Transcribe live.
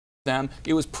them,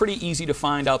 it was pretty easy to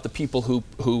find out the people who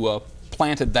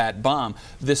planted that bomb.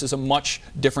 This is a much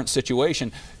different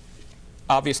situation.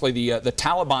 Obviously, the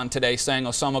Taliban today saying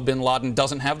Osama bin Laden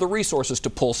doesn't have the resources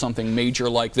to pull something major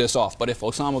like this off. But if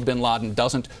Osama bin Laden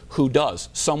doesn't, who does?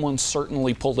 Someone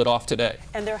certainly pulled it off today.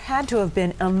 And there had to have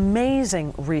been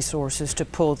amazing resources to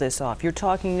pull this off. You're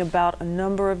talking about a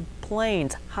number of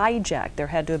planes hijacked. There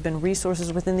had to have been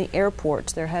resources within the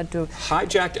airports. There had to have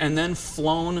hijacked and then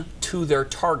flown to their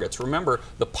targets. Remember,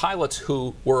 the pilots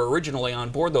who were originally on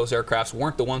board those aircrafts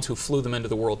weren't the ones who flew them into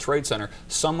the World Trade Center.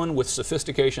 Someone with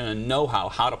sophistication and know-how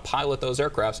how to pilot those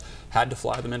aircrafts had to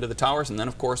fly them into the towers and then,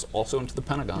 of course, also into the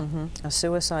Pentagon. A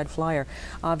suicide flyer,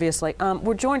 obviously.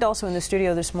 We're joined also in the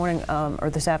studio this morning, or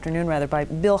this afternoon rather, by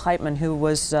Bill Heitman, who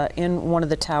was in one of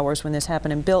the towers when this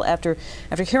happened. And Bill, after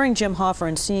hearing Jim Hoffer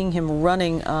and seeing him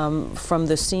running from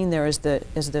the scene there as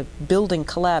the building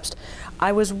collapsed,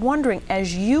 I was wondering,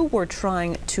 as you were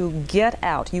trying to get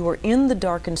out, you were in the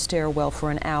darkened stairwell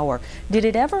for an hour, did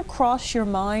it ever cross your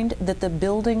mind that the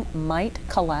building might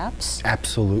collapse?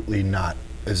 Absolutely not.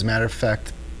 As a matter of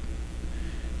fact,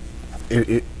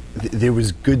 there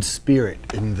was good spirit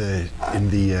in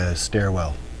the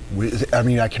stairwell. I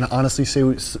mean, I can honestly say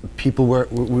we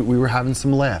were having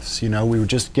some laughs. You know, we were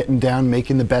just getting down,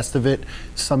 making the best of it.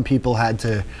 Some people had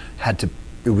to.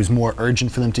 It was more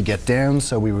urgent for them to get down,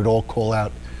 so we would all call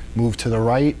out, "Move to the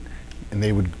right," and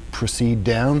they would proceed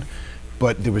down.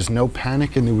 But there was no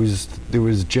panic, and there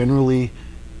was generally,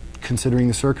 considering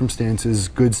the circumstances,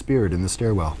 good spirit in the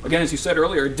stairwell. Again, as you said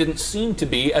earlier, it didn't seem to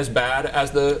be as bad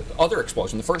as the other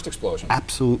explosion, the first explosion.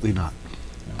 Absolutely not.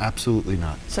 Absolutely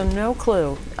not. So no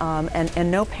clue,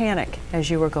 and no panic as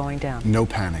you were going down? No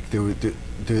panic.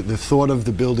 The thought of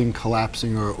the building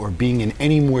collapsing or being in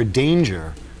any more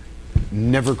danger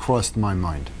never crossed my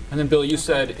mind. And then, Bill, you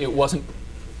said it wasn't...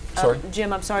 Sorry?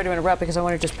 Jim, I'm sorry to interrupt because I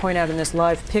want to just point out in this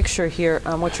live picture here,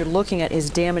 what you're looking at is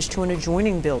damage to an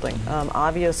adjoining building.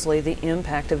 Obviously, the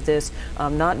impact of this,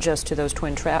 not just to those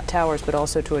twin towers, but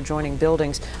also to adjoining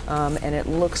buildings. And it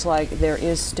looks like there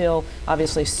is still,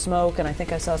 obviously, smoke, and I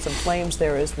think I saw some flames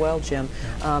there as well, Jim.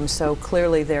 So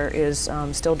clearly there is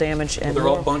still damage. And they're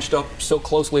all bunched up so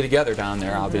closely together down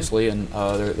there, obviously, and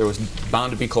there was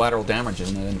bound to be collateral damage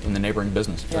in the neighboring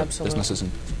businesses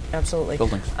and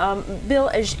buildings. Bill,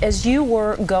 as you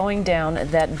were going down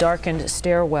that darkened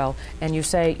stairwell and you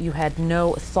say you had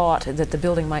no thought that the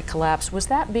building might collapse, was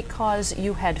that because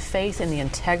you had faith in the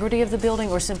integrity of the building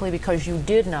or simply because you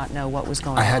did not know what was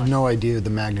going on? I had no idea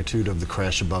the magnitude of the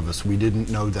crash above us. We didn't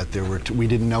know that we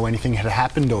didn't know anything had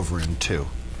happened over in 2.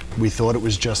 We thought it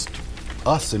was just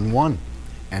us in 1.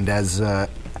 And as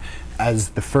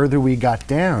the further we got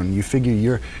down, you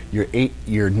figure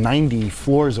you're 90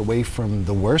 floors away from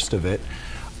the worst of it.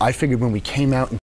 I figured when we came out